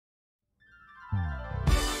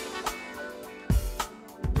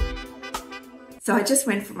So I just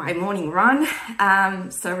went for my morning run,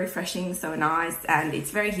 so refreshing, so nice, and it's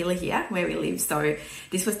very hilly here where we live, so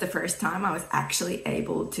this was the first time I was actually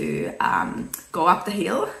able to go up the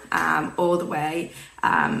hill all the way,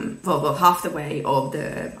 well, half the way of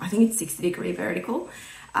the, I think it's 60-degree vertical.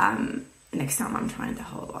 Next time I'm trying the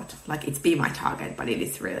whole lot. Like, it's been my target, but it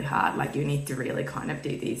is really hard. Like, you need to really kind of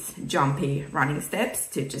do these jumpy running steps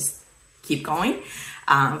to just keep going,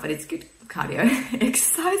 but it's good cardio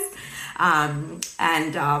exercise. And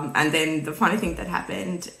then the funny thing that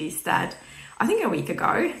happened is that I think a week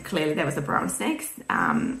ago, clearly there was a brown snake.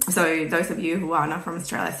 So those of you who are not from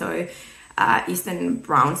Australia, so eastern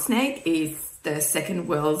brown snake is the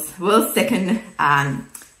world's second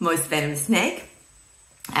most venomous snake.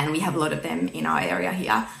 And we have a lot of them in our area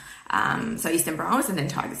here. So eastern browns and then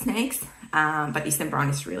tiger snakes. But eastern brown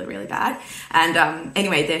is really, really bad. And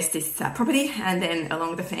anyway, there's this property, and then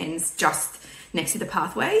along the fence, just next to the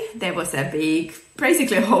pathway, there was a big,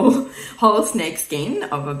 basically a whole snake skin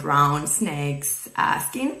of a brown snake's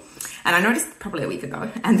skin. And I noticed probably a week ago.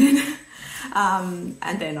 And then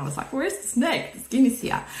I was like, where's the snake? The skin is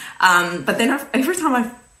here. But then every time I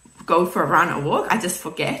go for a run or walk, I just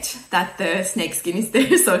forget that the snake skin is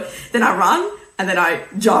there. So then I run and then I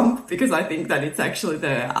jump because I think that it's actually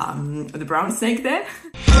the brown snake there.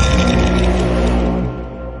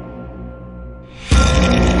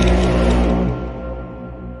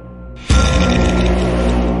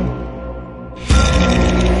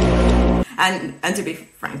 And to be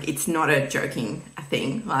frank, it's not a joking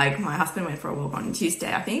thing. Like, my husband went for a walk on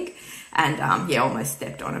Tuesday, I think, and he almost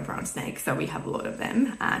stepped on a brown snake. So we have a lot of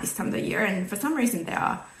them this time of the year. And for some reason they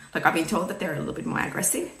are, like, I've been told that they're a little bit more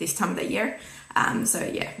aggressive this time of the year. So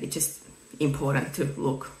yeah, it's just important to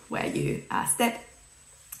look where you step.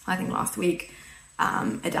 I think last week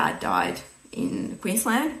a dad died in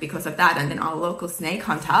Queensland because of that. And then our local snake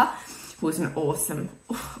hunter, who was an awesome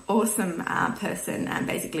person and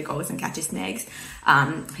basically goes and catches snakes.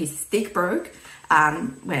 His stick broke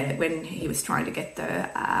when he was trying to get the,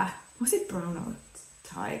 was it brown or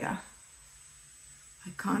tiger? I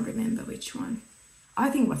can't remember which one. I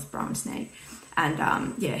think it was brown snake. And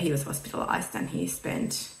yeah, he was hospitalized and he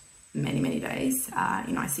spent many days in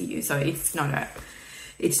ICU. So it's not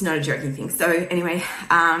a joking thing. So anyway,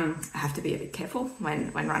 I have to be a bit careful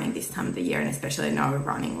when running this time of the year, and especially no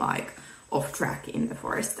running like off track in the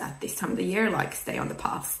forest at this time of the year, like stay on the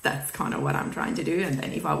paths. That's kind of what I'm trying to do. And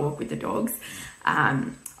then if I walk with the dogs,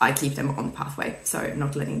 I keep them on the pathway, so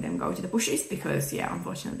not letting them go to the bushes, because yeah,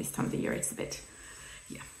 unfortunately this time of the year it's a bit,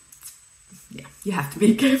 yeah, you have to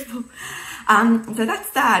be careful. So that's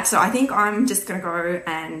that. So I think I'm just gonna go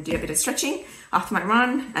and do a bit of stretching after my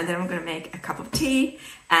run, and then I'm gonna make a cup of tea,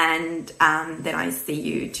 and then I see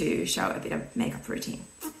you to show a bit of makeup routine.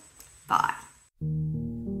 Bye.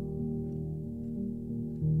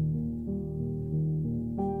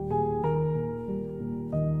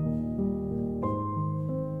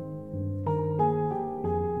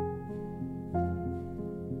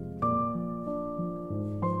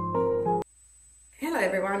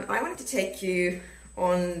 Everyone, I wanted to take you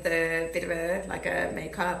on the bit of a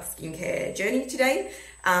makeup skincare journey today.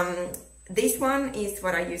 This one is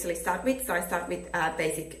what I usually start with. So I start with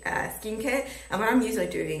basic skincare, and what I'm usually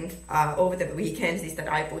doing over the weekends is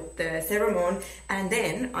that I put the serum on, and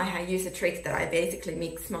then I use a trick that I basically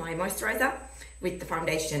mix my moisturizer with the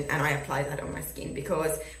foundation and I apply that on my skin,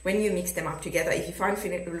 because when you mix them up together, if you find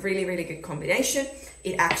a really good combination,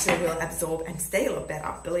 it actually will absorb and stay a lot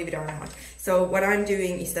better, believe it or not. So what I'm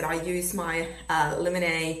doing is that I use my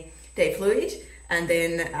Lumene Day Fluid and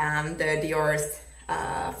then the Dior's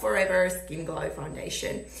Forever Skin Glow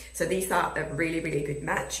Foundation. So these are a really good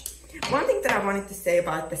match. One thing that I wanted to say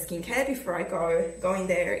about the skincare before I go in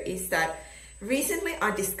there is that recently I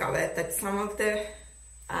discovered that some of the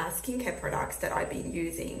skincare products that I've been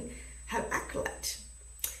using have accolade.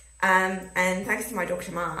 And thanks to my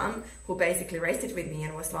doctor mom, who basically raised it with me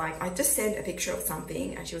and was like, I just sent a picture of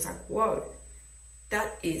something, and she was like, whoa,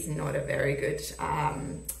 that is not a very good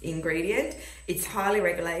ingredient. It's highly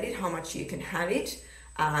regulated how much you can have it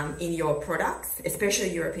in your products,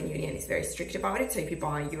 especially European Union is very strict about it. So if you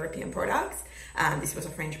buy European products, this was a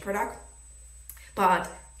French product, but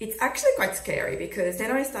it's actually quite scary, because then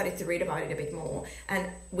I started to read about it a bit more, and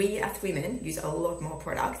we as women use a lot more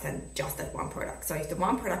products than just that one product. So if the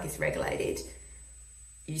one product is regulated,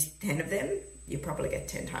 use 10 of them, you probably get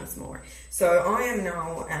 10 times more. So I am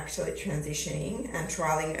now actually transitioning and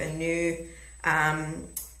trialing a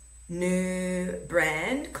new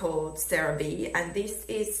brand called CeraVe, and this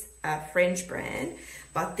is a French brand,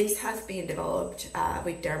 but this has been developed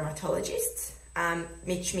with dermatologists,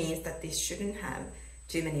 which means that this shouldn't have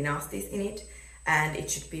too many nasties in it. and it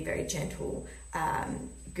should be very gentle,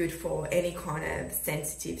 good for any kind of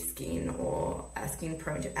sensitive skin or skin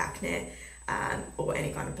prone to acne, or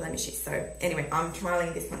any kind of blemishes. So anyway, I'm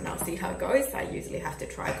trialing this one now, see how it goes. I usually have to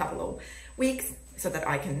try a couple of weeks so that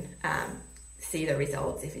I can see the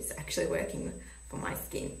results, if it's actually working for my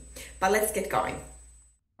skin. But let's get going.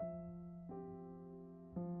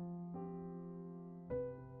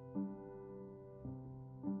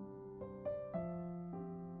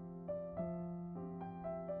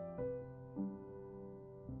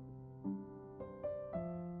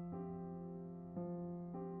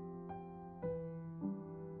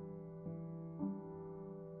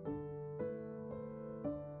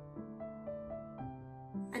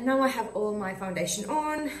 And now I have all my foundation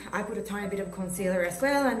on. I put a tiny bit of concealer as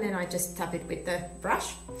well, and then I just tap it with the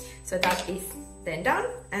brush. So that is then done.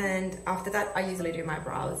 And after that, I usually do my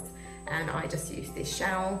brows, and I just use this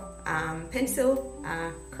Chanel pencil,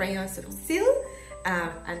 crayon sort of seal,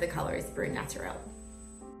 and the color is Brun Naturel.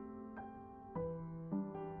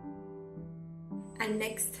 And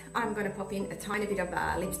next, I'm gonna pop in a tiny bit of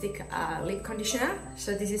lipstick lip conditioner.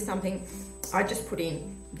 So this is something I just put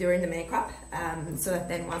in during the makeup, so that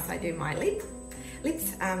then once I do my lips,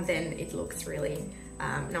 then it looks really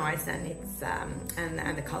nice, and it's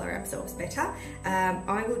and the color absorbs better.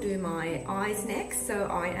 I will do my eyes next, so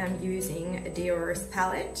I am using Dior's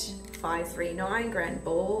palette 539 Grand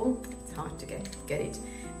Ball. It's hard to get it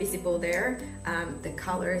visible there. The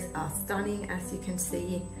colors are stunning, as you can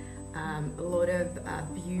see. A lot of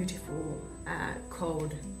beautiful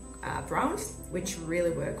cold browns, which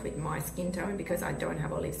really work with my skin tone because I don't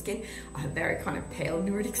have olive skin. I have very kind of pale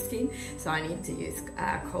Nordic skin, so I need to use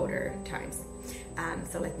colder tones.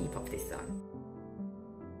 So let me pop this on.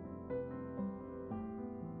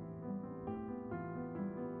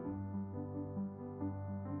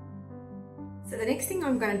 So the next thing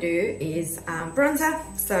I'm going to do is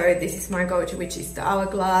bronzer. So this is my go-to, which is the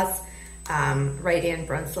Hourglass Radiant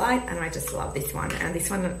Bronze Light, and I just love this one. And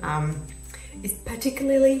this one is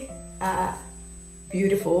particularly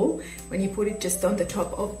beautiful when you put it just on the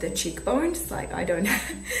top of the cheekbones. Like I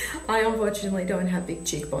unfortunately don't have big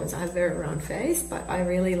cheekbones. I have a very round face, but I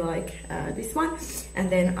really like this one. And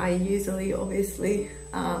then I usually obviously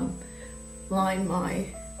line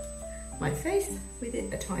my face with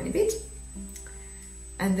it a tiny bit.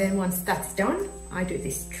 And then once that's done, I do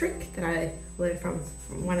this trick that I learned from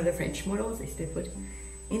one of the French models, is to put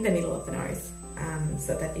in the middle of the nose,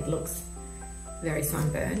 so that it looks very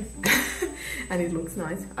sunburned and it looks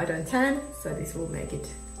nice. I don't tan, so this will make it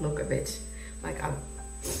look a bit like I've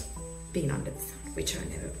been under the sun, which I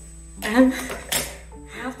never.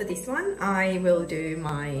 After this one, I will do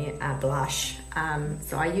my blush.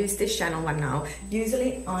 So I use this Chanel one now.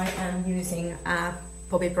 Usually I am using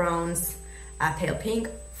Bobbi Brown's Pale Pink.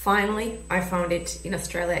 Finally, I found it in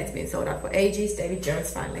Australia. It's been sold out for ages. David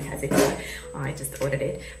Jones finally has it. I just ordered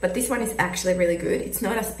it. But this one is actually really good. It's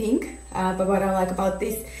not as pink, but what I like about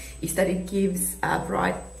this is that it gives a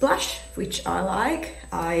bright blush, which I like.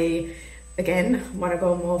 I, again, want to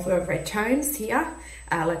go more for red tones here,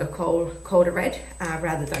 like a colder red,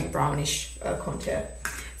 rather than brownish contour.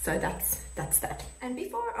 So that's that. And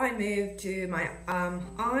before I move to my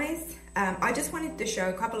eyes, I just wanted to show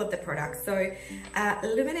a couple of the products. So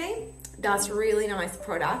Lumene does really nice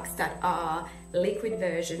products that are liquid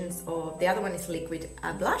versions of, the other one is liquid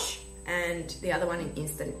blush, and the other one in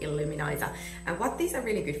instant illuminizer. And what these are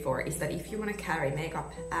really good for is that if you want to carry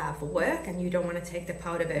makeup for work and you don't want to take the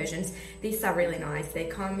powder versions, these are really nice. They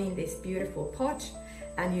come in this beautiful pot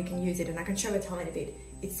and you can use it, and I can show a tiny bit.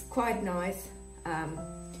 It's quite nice.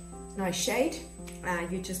 Nice shade.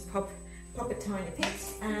 You just pop a tiny bit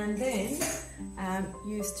and then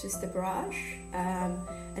use just the brush,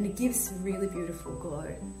 and it gives really beautiful glow.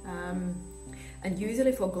 And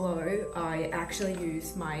usually for glow, I actually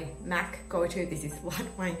use my MAC go-to. This is what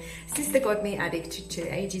my sister got me addicted to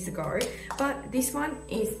ages ago. But this one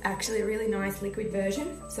is actually a really nice liquid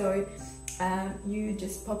version. So you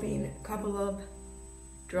just pop in a couple of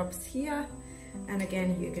drops here, and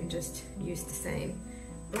again you can just use the same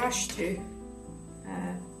brush to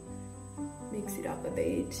mix it up a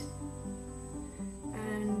bit,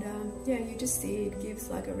 and yeah, you just see it gives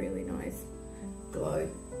like a really nice glow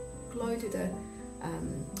to the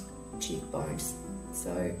cheekbones.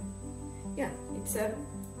 So yeah, it's a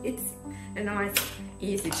nice,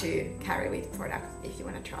 easy to carry with product if you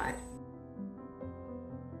want to try it.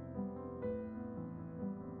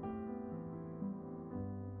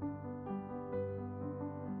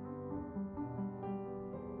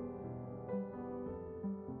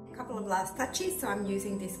 last touches. So I'm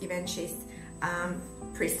using this Givenchy's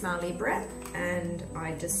Prisma Libre, and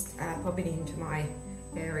I just pop it into my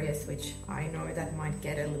areas which I know that might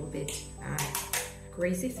get a little bit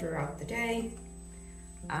greasy throughout the day.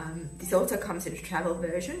 This also comes in a travel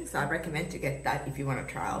version, so I recommend to get that if you want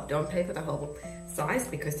to trial. Don't pay for the whole size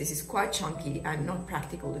because this is quite chunky and not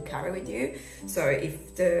practical to carry with you. So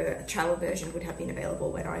if the travel version would have been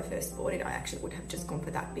available when I first bought it, I actually would have just gone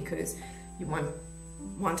for that because you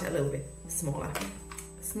want a little bit smaller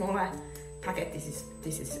packet.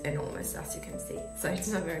 This is enormous, as you can see, so it's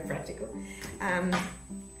not very practical.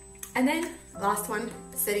 And then last one,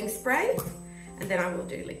 setting spray. And then I will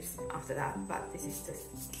do lips after that, but this is just...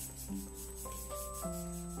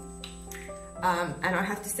 and I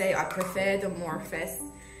have to say I prefer the Morphe's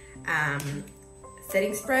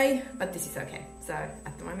setting spray, but this is okay. So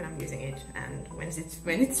at the moment I'm using it, and when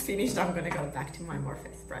it's finished, I'm gonna go back to my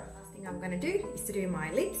Morphe's spray. Last thing I'm gonna do is to do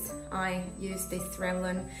my lips. I use this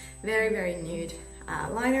Revlon very nude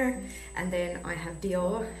liner, and then I have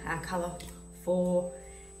Dior color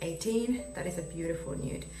 418. That is a beautiful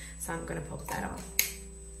nude, so I'm gonna pop that on.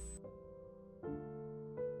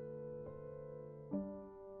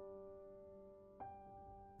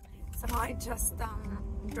 So I just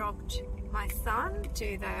dropped my son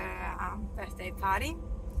to the birthday party,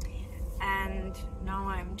 and now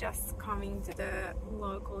I'm just coming to the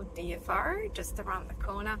local DFO just around the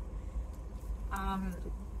corner.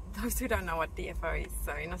 Those who don't know what DFO is,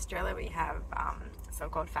 so in Australia we have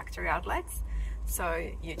so-called factory outlets.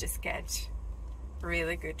 So you just get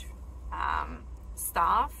really good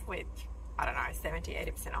stuff with, I don't know,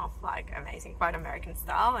 70-80% off, like amazing, quite American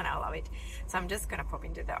style, and I love it. So I'm just gonna pop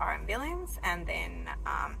into the RM Williams, and then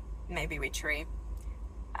maybe Witchery,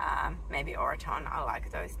 maybe Oraton. I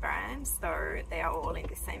like those brands, so they are all in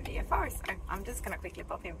the same DFO. So I'm just gonna quickly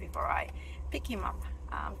pop in before I pick him up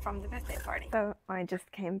from the birthday party. So I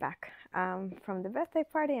just came back from the birthday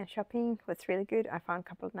party, and shopping was really good. I found a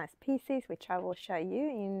couple of nice pieces which I will show you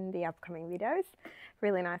in the upcoming videos.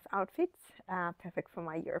 Really nice outfits, perfect for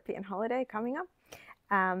my European holiday coming up.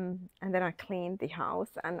 And then I cleaned the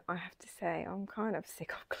house, and I have to say I'm kind of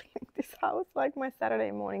sick of cleaning this house. Like my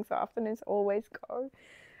Saturday mornings or afternoons always go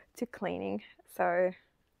to cleaning. So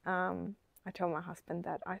I told my husband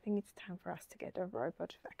that I think it's time for us to get a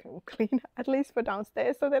robot vacuum cleaner, at least for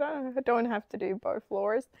downstairs, so that I don't have to do both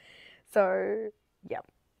floors. So yeah,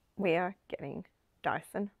 we are getting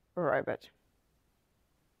Dyson robot.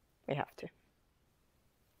 We have to.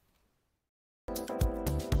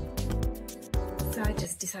 So I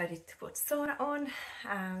just decided to put Sauna on.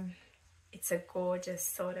 It's a gorgeous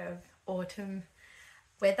sort of autumn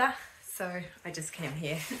weather, so I just came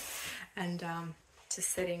here and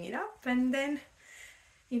just setting it up, and then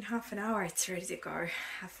in half an hour it's ready to go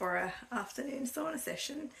for an afternoon sauna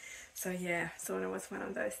session. So yeah, sauna was one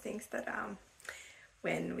of those things that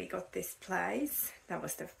when we got this place, that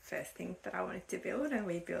was the first thing that I wanted to build, and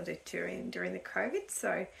we built it during the COVID.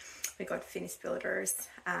 So we got Finnish builders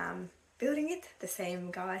building it, the same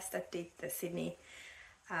guys that did the Sydney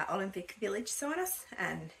Olympic Village saunas,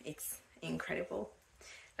 and it's incredible.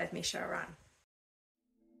 Let me show around.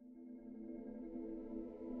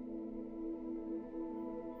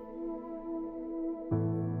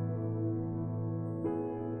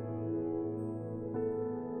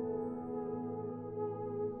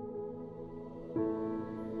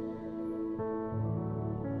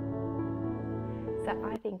 So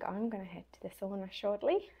I think I'm gonna head to the sauna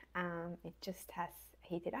shortly. It just has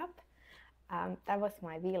heated up. That was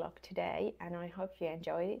my vlog today, and I hope you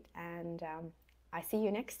enjoyed it, and I see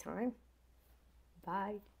you next time.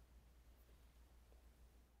 Bye.